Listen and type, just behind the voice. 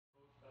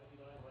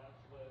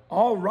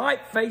All right,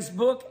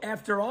 Facebook,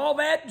 after all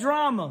that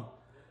drama,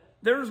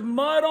 there's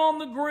mud on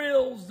the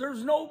grills.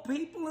 There's no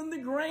people in the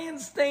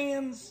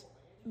grandstands.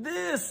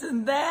 This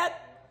and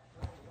that.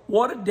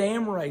 What a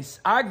damn race.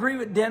 I agree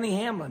with Denny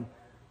Hamlin.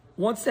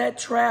 Once that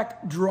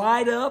track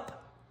dried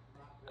up,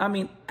 I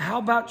mean, how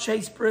about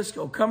Chase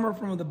Briscoe coming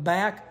from the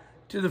back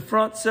to the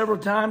front several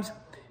times?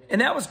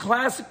 And that was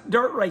classic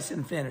dirt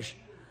racing finish.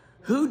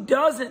 Who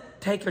doesn't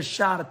take a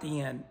shot at the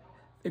end?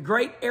 The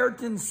great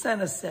Ayrton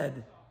Senna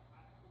said,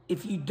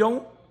 if you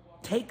don't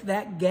take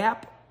that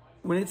gap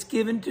when it's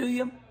given to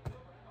you,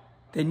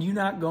 then you're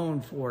not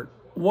going for it.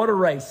 What a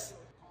race.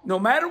 No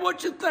matter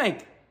what you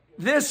think,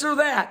 this or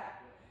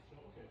that,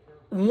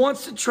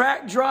 once the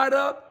track dried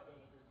up,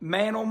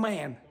 man, oh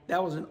man,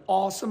 that was an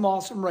awesome,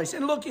 awesome race.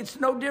 And look, it's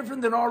no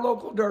different than our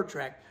local dirt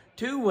track.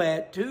 Too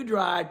wet, too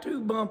dry,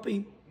 too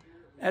bumpy.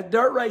 That's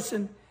dirt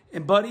racing.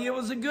 And buddy, it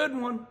was a good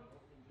one.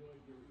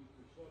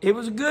 It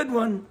was a good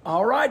one.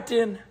 All right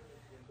then.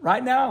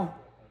 Right now,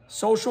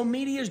 social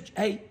media is,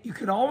 hey, you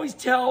can always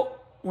tell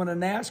when a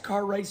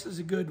NASCAR race is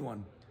a good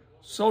one.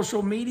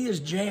 Social media is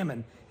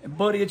jamming. And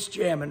buddy, it's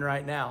jamming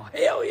right now.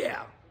 Hell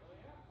yeah.